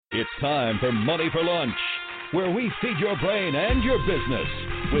It's time for Money for Lunch, where we feed your brain and your business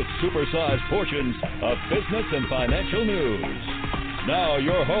with supersized portions of business and financial news. Now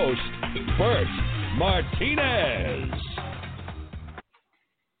your host, Bert Martinez.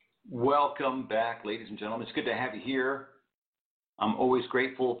 Welcome back, ladies and gentlemen. It's good to have you here. I'm always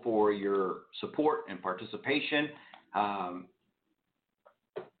grateful for your support and participation.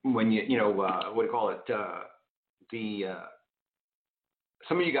 When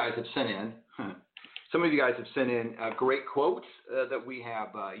some of you guys have sent in great quotes that we have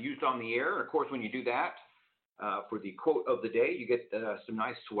used on the air. Of course, when you do that, for the quote of the day, you get some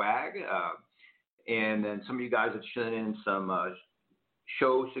nice swag. And then some of you guys have sent in some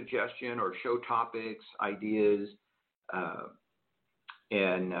show suggestion or show topics, ideas,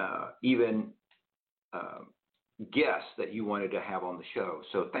 and even guests that you wanted to have on the show.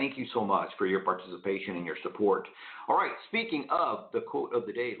 So thank you so much for your participation and your support. All right, speaking of the quote of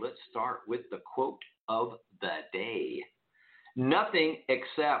the day, let's start with the quote of the day. Nothing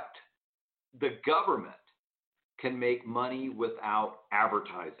except the government can make money without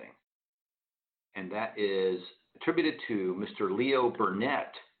advertising. And that is attributed to Mr. Leo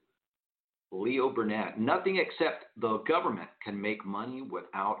Burnett. Leo Burnett. Nothing except the government can make money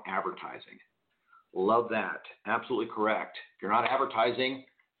without advertising. Love that. Absolutely correct. If you're not advertising,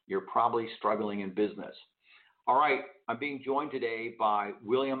 you're probably struggling in business. All right, I'm being joined today by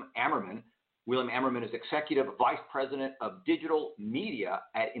William Ammerman. William Ammerman is Executive Vice President of Digital Media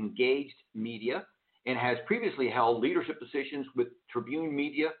at Engaged Media and has previously held leadership positions with Tribune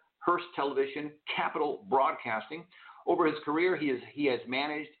Media, Hearst Television, Capital Broadcasting. Over his career, he has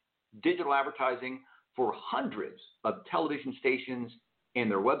managed digital advertising for hundreds of television stations and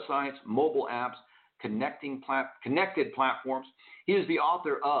their websites, mobile apps, connected platforms. He is the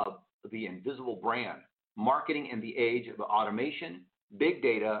author of The Invisible Brand, Marketing in the Age of Automation, Big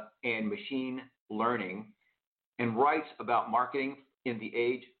Data, and Machine Learning, and writes about marketing in the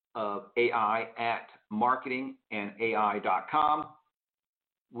age of AI at marketingandai.com.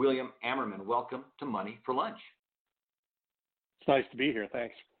 William Ammerman, welcome to Money for Lunch. It's nice to be here.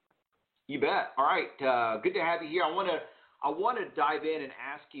 Thanks. You bet. All right. Good to have you here. I want to dive in and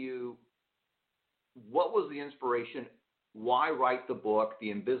ask you, what was the inspiration? Why write the book,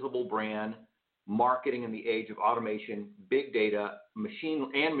 The Invisible Brand, Marketing in the Age of Automation, Big Data, Machine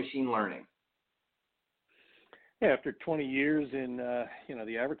Learning? Yeah, after 20 years in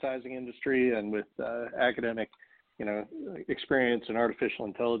the advertising industry and with academic experience in artificial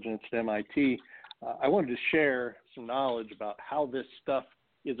intelligence at MIT, I wanted to share some knowledge about how this stuff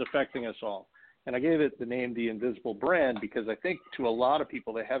is affecting us all. And I gave it the name The Invisible Brand because I think to a lot of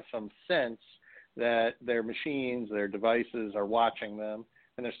people, they have some sense that their machines, their devices are watching them,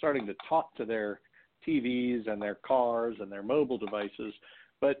 and they're starting to talk to their TVs and their cars and their mobile devices.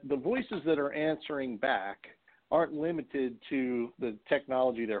 But the voices that are answering back aren't limited to the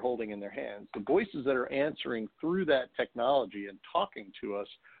technology they're holding in their hands. The voices that are answering through that technology and talking to us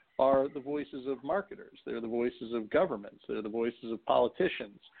are the voices of marketers. They're the voices of governments. They're the voices of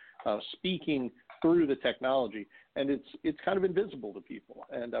politicians speaking through the technology. And it's kind of invisible to people.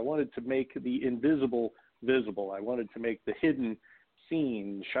 And I wanted to make the invisible visible. I wanted to make the hidden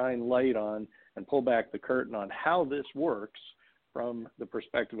seen, shine light on, and pull back the curtain on how this works from the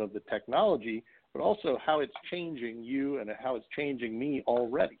perspective of the technology, but also how it's changing you and how it's changing me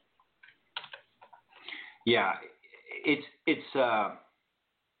already. Yeah, it's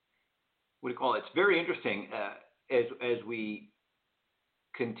It's very interesting as we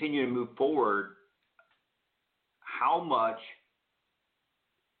continue to move forward. How much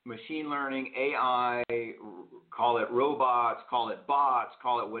machine learning, AI, call it robots, call it bots,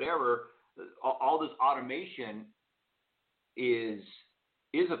 call it whatever, all this automation is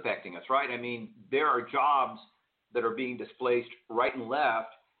affecting us, right? I mean, there are jobs that are being displaced right and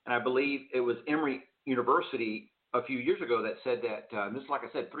left, and I believe it was Emory University a few years ago that said that, this is like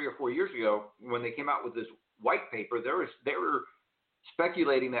I said, 3 or 4 years ago, when they came out with this white paper, they were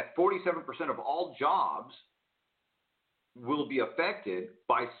speculating that 47% of all jobs will be affected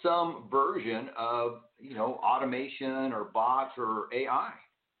by some version of, automation or bots or AI.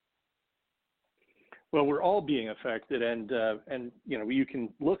 Well, we're all being affected, and you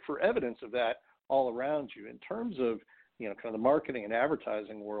can look for evidence of that all around you. In terms of, kind of the marketing and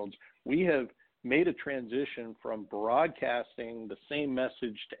advertising worlds, we have made a transition from broadcasting the same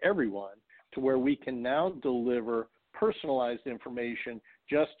message to everyone to where we can now deliver personalized information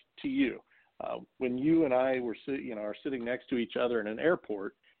just to you. When you and I are sitting next to each other in an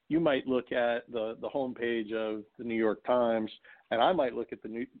airport, you might look at the homepage of the New York Times, and I might look at the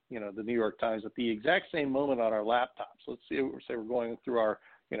New York Times at the exact same moment on our laptops. Let's say we're going through our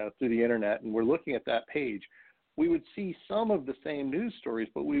through the internet, and we're looking at that page, we would see some of the same news stories,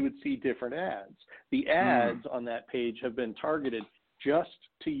 but we would see different ads. The ads on that page have been targeted just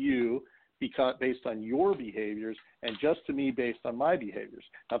to you because based on your behaviors, and just to me based on my behaviors.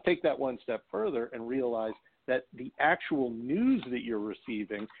 Now take that one step further and realize that the actual news that you're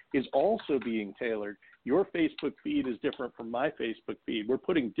receiving is also being tailored. Your Facebook feed is different from my Facebook feed. We're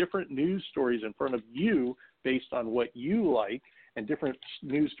putting different news stories in front of you based on what you like, and different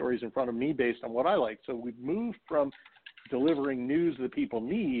news stories in front of me based on what I like. So we've moved from delivering news that people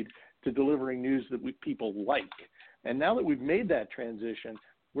need to delivering news that people like. And now that we've made that transition,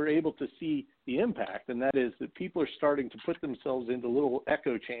 we're able to see the impact, and that is that people are starting to put themselves into little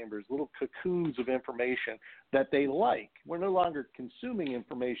echo chambers, little cocoons of information that they like. We're no longer consuming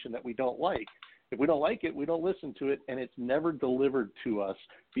information that we don't like. If we don't like it, we don't listen to it, and it's never delivered to us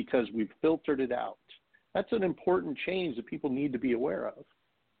because we've filtered it out. That's an important change that people need to be aware of.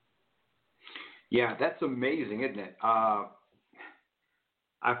 Yeah, that's amazing, isn't it?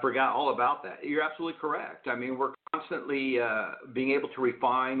 I forgot all about that. You're absolutely correct. I mean, we're constantly being able to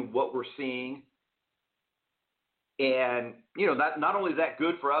refine what we're seeing. And, that not only is that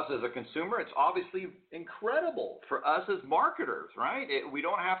good for us as a consumer, it's obviously incredible for us as marketers, right? We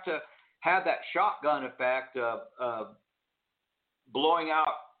don't have to have that shotgun effect of blowing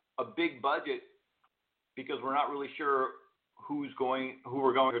out a big budget because we're not really sure who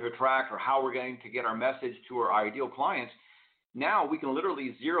we're going to attract or how we're going to get our message to our ideal clients. Now we can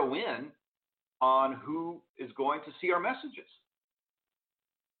literally zero in on who is going to see our messages.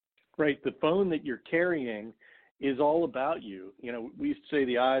 Right. The phone that you're carrying is all about you. We used to say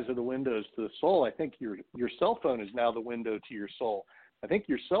the eyes are the windows to the soul. I think your cell phone is now the window to your soul. I think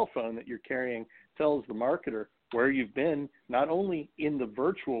your cell phone that you're carrying tells the marketer where you've been, not only in the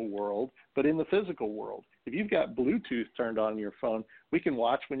virtual world, but in the physical world. If you've got Bluetooth turned on your phone, we can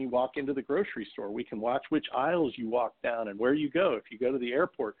watch when you walk into the grocery store. We can watch which aisles you walk down and where you go. If you go to the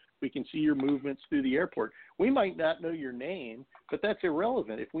airport, we can see your movements through the airport. We might not know your name, but that's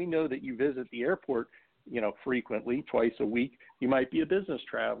irrelevant. If we know that you visit the airport, frequently, twice a week, you might be a business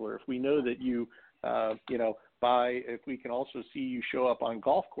traveler. If we know that you, if we can also see you show up on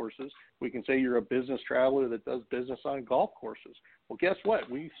golf courses, we can say you're a business traveler that does business on golf courses. Well, guess what?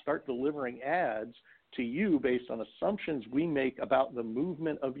 We start delivering ads to you based on assumptions we make about the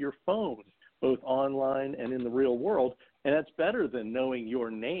movement of your phone, both online and in the real world. And that's better than knowing your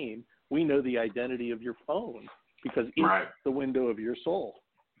name. We know the identity of your phone because it's the window of your soul.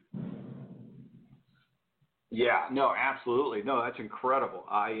 Yeah, no, absolutely. No, that's incredible.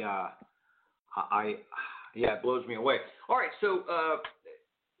 It blows me away. All right, so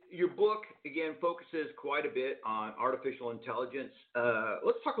your book, again, focuses quite a bit on artificial intelligence.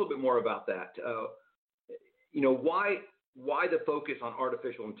 Let's talk a little bit more about that. Why the focus on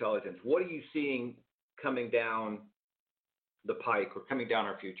artificial intelligence? What are you seeing coming down the pike or coming down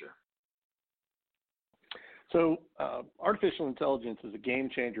our future? So artificial intelligence is a game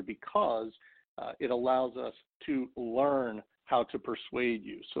changer because it allows us to learn how to persuade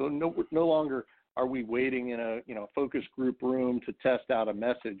you. So no longer are we waiting in a focus group room to test out a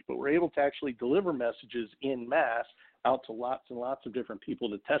message, but we're able to actually deliver messages in mass out to lots and lots of different people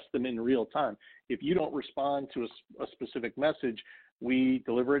to test them in real time. If you don't respond to a specific message, we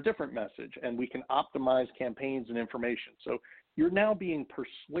deliver a different message, and we can optimize campaigns and information. So you're now being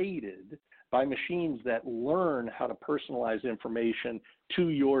persuaded by machines that learn how to personalize information to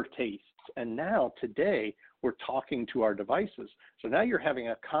your tastes. And now, today, we're talking to our devices. So now you're having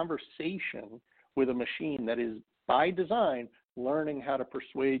a conversation with a machine that is, by design, learning how to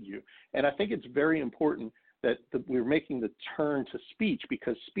persuade you. And I think it's very important that we're making the turn to speech,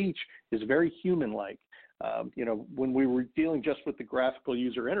 because speech is very human-like. When we were dealing just with the graphical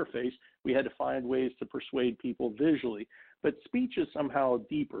user interface, we had to find ways to persuade people visually. But speech is somehow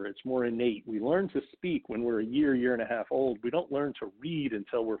deeper. It's more innate. We learn to speak when we're a year and a half old. We don't learn to read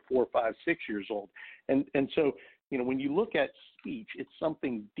until we're 4, 5, 6 years old. And so, when you look at speech, it's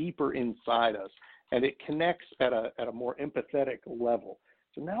something deeper inside us, and it connects at a more empathetic level.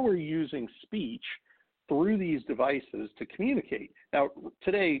 So now we're using speech through these devices to communicate. Now,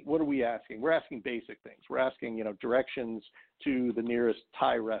 today, what are we asking? We're asking basic things. We're asking, directions to the nearest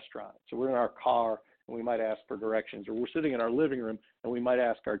Thai restaurant. So we're in our car, and we might ask for directions, or we're sitting in our living room, and we might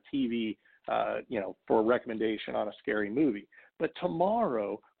ask our TV, for a recommendation on a scary movie. But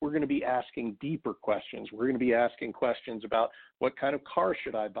tomorrow, we're going to be asking deeper questions. We're going to be asking questions about what kind of car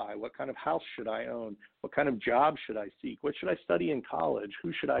should I buy? What kind of house should I own? What kind of job should I seek? What should I study in college?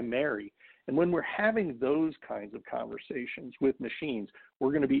 Who should I marry? And when we're having those kinds of conversations with machines,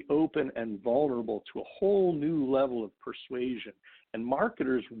 we're going to be open and vulnerable to a whole new level of persuasion. And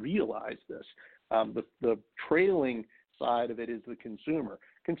marketers realize this. The trailing side of it is the consumer.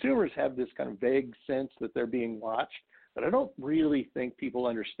 Consumers have this kind of vague sense that they're being watched, but I don't really think people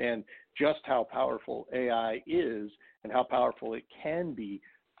understand just how powerful AI is and how powerful it can be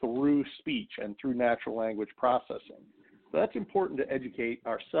through speech and through natural language processing. So that's important to educate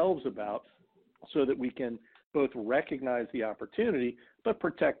ourselves about so that we can both recognize the opportunity but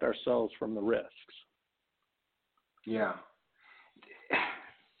protect ourselves from the risks. Yeah.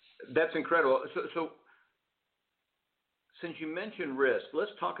 That's incredible. So since you mentioned risk,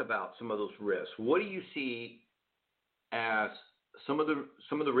 let's talk about some of those risks. What do you see as some of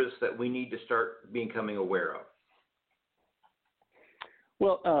the risks that we need to start becoming aware of?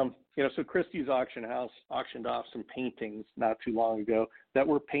 Well, so Christie's auction house auctioned off some paintings not too long ago that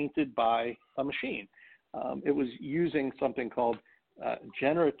were painted by a machine. It was using something called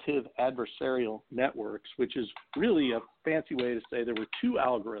generative adversarial networks, which is really a fancy way to say there were two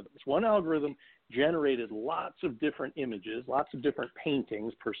algorithms. One algorithm generated lots of different images, lots of different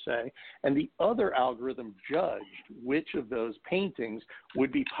paintings per se, and the other algorithm judged which of those paintings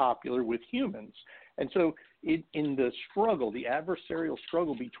would be popular with humans. And so in the struggle, the adversarial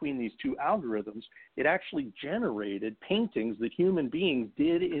struggle between these two algorithms, it actually generated paintings that human beings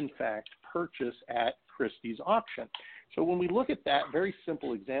did in fact purchase at Christie's auction. So when we look at that very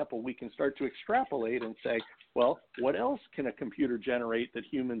simple example, we can start to extrapolate and say, well, what else can a computer generate that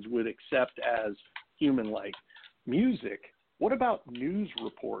humans would accept as human-like? Music. What about news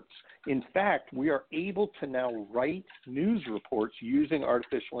reports? In fact, we are able to now write news reports using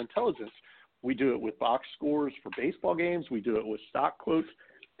artificial intelligence. We do it with box scores for baseball games. We do it with stock quotes,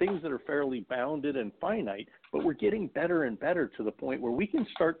 things that are fairly bounded and finite, but we're getting better and better to the point where we can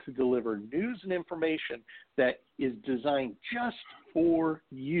start to deliver news and information that is designed just for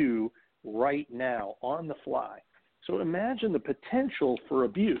you right now on the fly. So imagine the potential for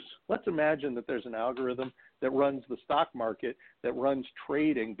abuse. Let's imagine that there's an algorithm that runs the stock market, that runs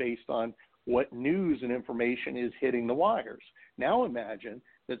trading based on what news and information is hitting the wires. Now imagine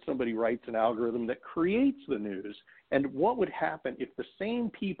that somebody writes an algorithm that creates the news. And what would happen if the same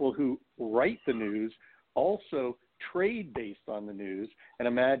people who write the news also trade based on the news? And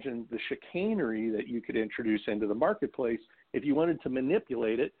imagine the chicanery that you could introduce into the marketplace if you wanted to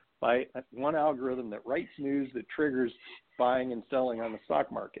manipulate it by one algorithm that writes news that triggers buying and selling on the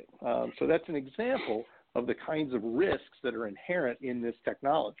stock market. So that's an example of the kinds of risks that are inherent in this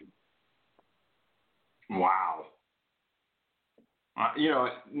technology. Wow.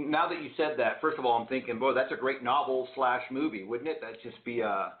 Now that you said that, first of all, I'm thinking, boy, that's a great novel / movie, wouldn't it? That'd just be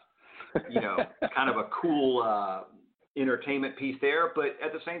kind of a cool entertainment piece there. But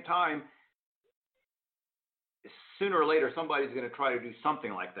at the same time, sooner or later, somebody's going to try to do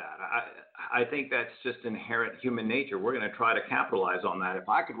something like that. I think that's just inherent human nature. We're going to try to capitalize on that. If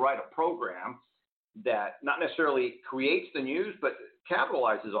I could write a program that not necessarily creates the news, but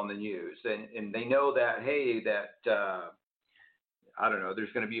capitalizes on the news, and they know that, hey, I don't know,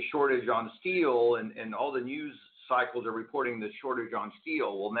 there's going to be a shortage on steel, and all the news cycles are reporting the shortage on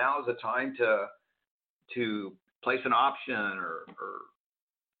steel. Well, now is the time to place an option or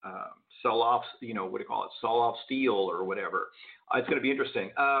sell off, sell off steel or whatever. It's going to be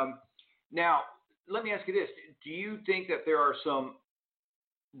interesting. Now, let me ask you this. Do you think that there are some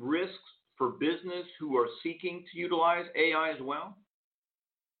risks for business who are seeking to utilize AI as well?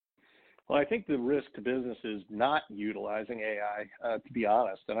 Well, I think the risk to business is not utilizing AI, to be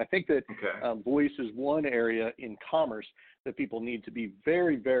honest. And I think that voice is one area in commerce that people need to be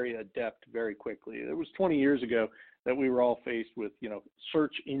very, very adept very quickly. It was 20 years ago that we were all faced with,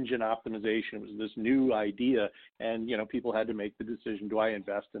 search engine optimization. It was this new idea, and, people had to make the decision, do I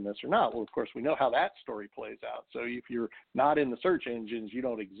invest in this or not? Well, of course, we know how that story plays out. So if you're not in the search engines, you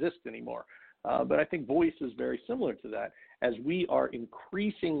don't exist anymore. But I think voice is very similar to that. As we are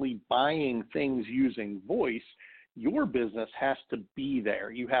increasingly buying things using voice, your business has to be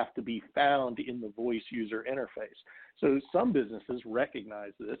there. You have to be found in the voice user interface. So some businesses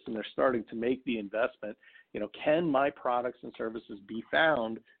recognize this, and they're starting to make the investment. Can my products and services be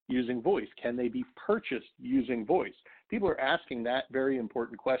found using voice? Can they be purchased using voice? People are asking that very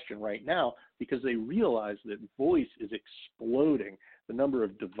important question right now because they realize that voice is exploding. The number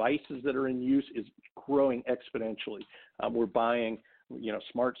of devices that are in use is growing exponentially. We're buying,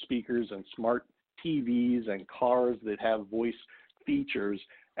 smart speakers and smart TVs and cars that have voice features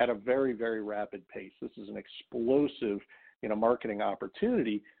at a very, very rapid pace. This is an explosive, marketing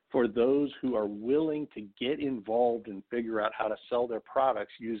opportunity for those who are willing to get involved and figure out how to sell their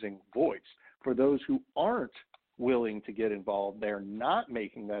products using voice. For those who aren't willing to get involved. They're not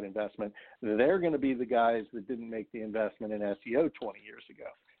making that investment. They're going to be the guys that didn't make the investment in SEO 20 years ago.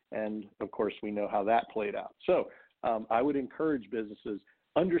 And of course, we know how that played out. So I would encourage businesses,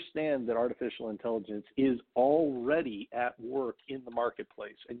 understand that artificial intelligence is already at work in the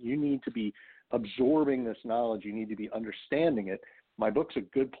marketplace, and you need to be absorbing this knowledge. You need to be understanding it. My book's a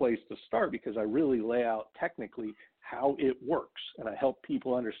good place to start because I really lay out technically how it works, and I help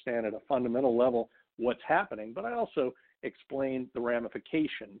people understand at a fundamental level what's happening, but I also explain the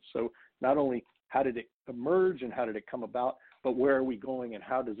ramifications. So not only how did it emerge and how did it come about, but where are we going and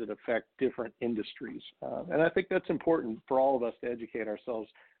how does it affect different industries? And I think that's important for all of us to educate ourselves,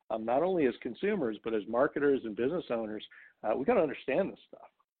 not only as consumers, but as marketers and business owners. We got to understand this stuff.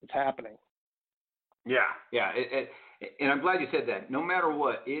 It's happening. Yeah. And I'm glad you said that. No matter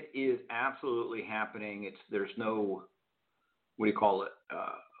what, it is absolutely happening. There's no, way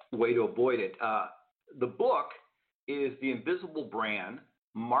to avoid it. The book is The Invisible Brand: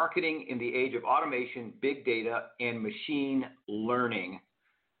 Marketing in the Age of Automation, Big Data, and Machine Learning.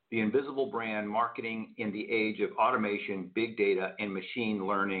 The Invisible Brand: Marketing in the Age of Automation, Big Data, and Machine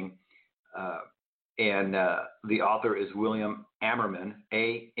Learning. And the author is William Ammerman,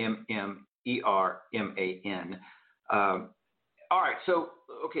 Ammerman. All right, so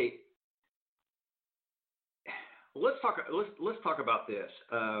okay, let's talk about this.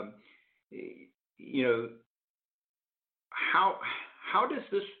 How does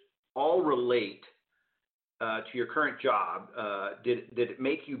this all relate to your current job? Did it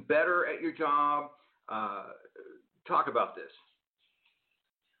make you better at your job? Talk about this.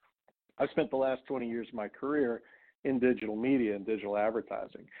 I've spent the last 20 years of my career in digital media and digital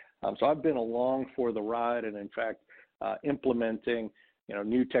advertising. So I've been along for the ride, and in fact, implementing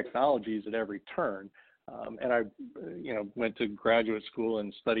new technologies at every turn. And I went to graduate school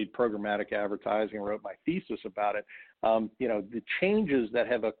and studied programmatic advertising and wrote my thesis about it. The changes that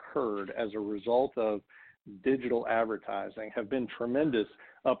have occurred as a result of digital advertising have been tremendous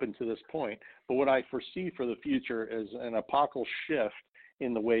up until this point. But what I foresee for the future is an epochal shift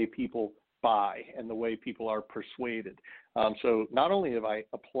in the way people buy and the way people are persuaded. So not only have I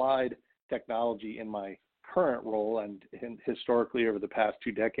applied technology in my current role and historically over the past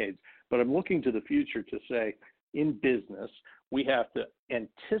 2 decades, but I'm looking to the future to say, in business, we have to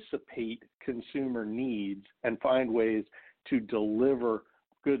anticipate consumer needs and find ways to deliver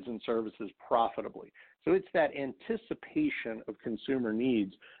goods and services profitably. So it's that anticipation of consumer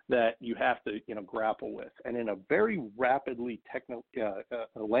needs that you have to, grapple with. And in a very rapidly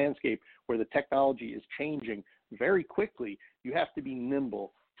landscape where the technology is changing very quickly, you have to be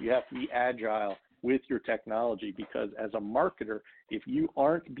nimble. You have to be agile with your technology, because as a marketer, if you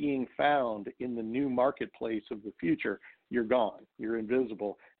aren't being found in the new marketplace of the future, you're gone. You're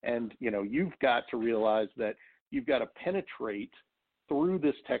invisible. And, you've got to realize that you've got to penetrate through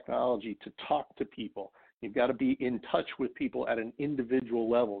this technology to talk to people. You've got to be in touch with people at an individual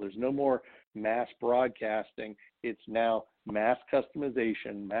level. There's no more mass broadcasting. It's now mass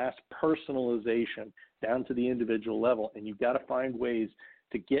customization, mass personalization down to the individual level. And you've got to find ways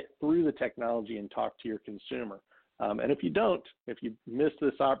to get through the technology and talk to your consumer. And if you don't, if you miss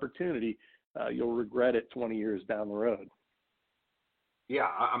this opportunity, you'll regret it 20 years down the road. Yeah,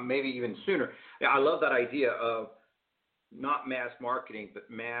 maybe even sooner. Yeah, I love that idea of not mass marketing, but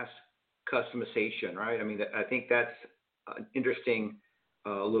mass customization, right? I mean, I think that's an interesting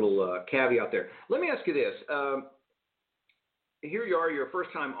little caveat there. Let me ask you this. Here you are, you're a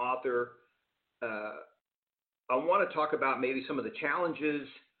first-time author. I want to talk about maybe some of the challenges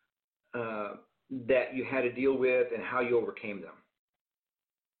that you had to deal with and how you overcame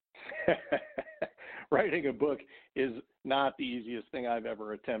them. Writing a book is not the easiest thing I've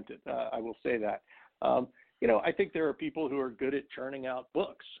ever attempted. I will say that. I think there are people who are good at churning out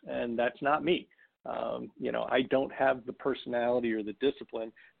books, and that's not me. I don't have the personality or the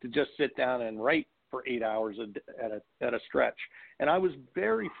discipline to just sit down and write for 8 hours at a stretch. And I was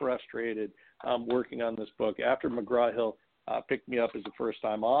very frustrated working on this book. After McGraw-Hill picked me up as a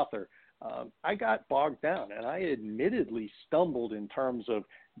first-time author, I got bogged down, and I admittedly stumbled in terms of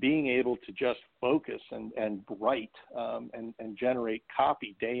being able to just focus and write and generate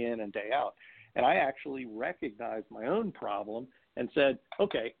copy day in and day out. And I actually recognized my own problem and said,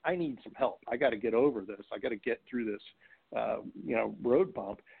 okay, I need some help. I got to get over this. I got to get through this, road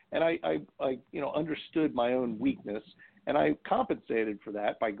bump. And I understood my own weakness, and I compensated for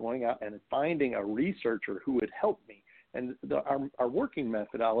that by going out and finding a researcher who would help me. And our working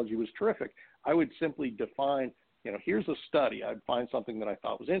methodology was terrific. I would simply define, here's a study. I'd find something that I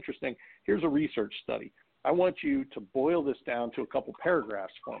thought was interesting. Here's a research study. I want you to boil this down to a couple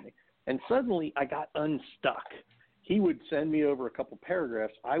paragraphs for me. And suddenly I got unstuck. He would send me over a couple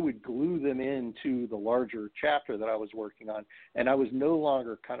paragraphs. I would glue them into the larger chapter that I was working on, and I was no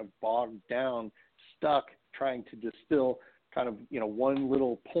longer kind of bogged down, stuck trying to distill kind of, one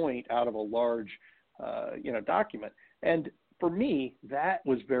little point out of a large, document. And for me, that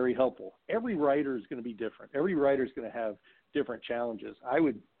was very helpful. Every writer is going to be different. Every writer is going to have different challenges. I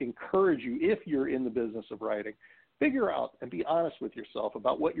would encourage you, if you're in the business of writing, figure out and be honest with yourself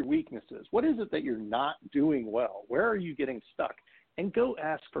about what your weakness is. What is it that you're not doing well? Where are you getting stuck? And go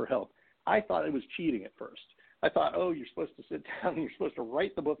ask for help. I thought it was cheating at first. I thought, you're supposed to sit down and you're supposed to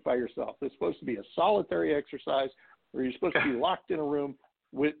write the book by yourself. It's supposed to be a solitary exercise where you're supposed to be locked in a room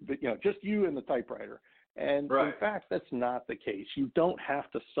with, just you and the typewriter. And right. In fact, that's not the case. You don't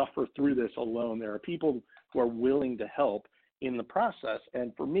have to suffer through this alone. There are people who are willing to help in the process.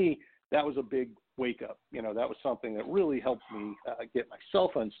 And for me, that was a big wake up. That was something that really helped me get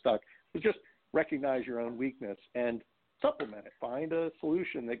myself unstuck, was just recognize your own weakness and supplement it. Find a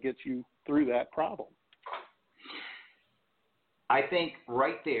solution that gets you through that problem. I think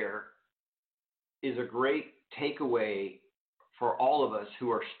right there is a great takeaway for all of us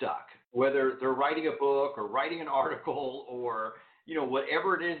who are stuck, whether they're writing a book or writing an article or,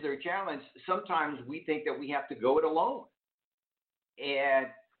 whatever it is their challenge. Sometimes we think that we have to go it alone. And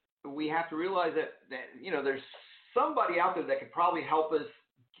we have to realize that there's somebody out there that could probably help us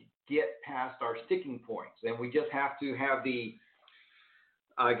get past our sticking points. And we just have to have the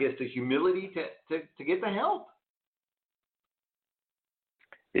humility to get the help.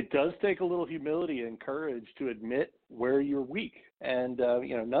 It does take a little humility and courage to admit where you're weak. And,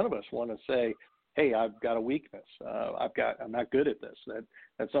 none of us want to say, hey, I've got a weakness. I'm not good at this.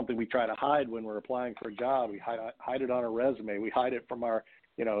 That's something we try to hide when we're applying for a job. We hide it on our resume. We hide it from our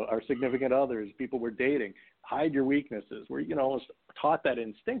significant others, people we're dating. Hide your weaknesses. We're, almost taught that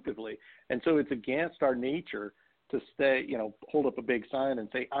instinctively. And so it's against our nature to stay, hold up a big sign and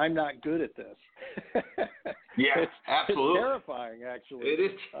say, I'm not good at this. Yeah, absolutely. It's terrifying, actually. It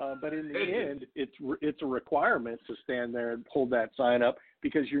is. But in the end, it's a requirement to stand there and hold that sign up,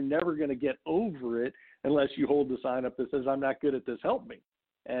 because you're never going to get over it unless you hold the sign up that says, I'm not good at this, help me.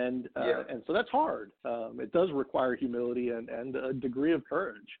 And so that's hard. It does require humility and a degree of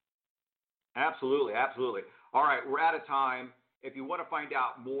courage. Absolutely, absolutely. All right, we're out of time. If you want to find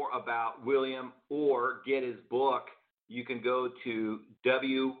out more about William or get his book, you can go to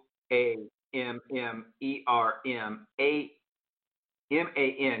WAMMERMAN.com.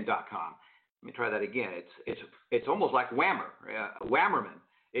 Let me try that again. It's almost like Ammerman.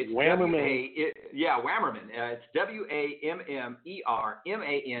 It's Ammerman. Ammerman. It's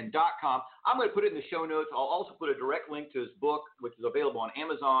WAMMERMAN.com. I'm going to put it in the show notes. I'll also put a direct link to his book, which is available on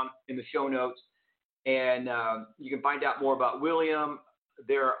Amazon, in the show notes. And you can find out more about William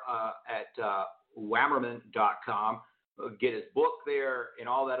there at Ammerman.com. Get his book there and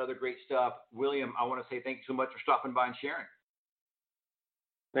all that other great stuff. William, I want to say thank you so much for stopping by and sharing.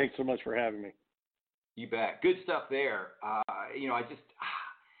 Thanks so much for having me. You bet. Good stuff there.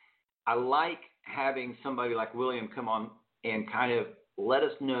 I like having somebody like William come on and kind of let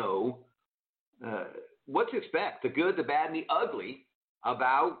us know what to expect, the good, the bad, and the ugly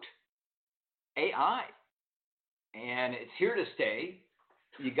about AI. And it's here to stay.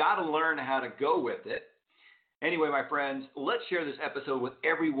 You got to learn how to go with it. Anyway, my friends, let's share this episode with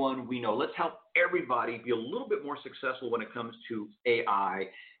everyone we know. Let's help everybody be a little bit more successful when it comes to AI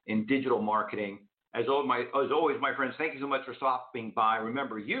and digital marketing. As always, my friends, thank you so much for stopping by.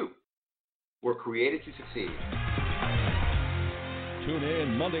 Remember, you were created to succeed. Tune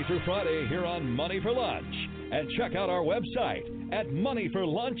in Monday through Friday here on Money for Lunch, and check out our website at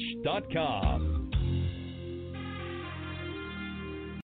moneyforlunch.com.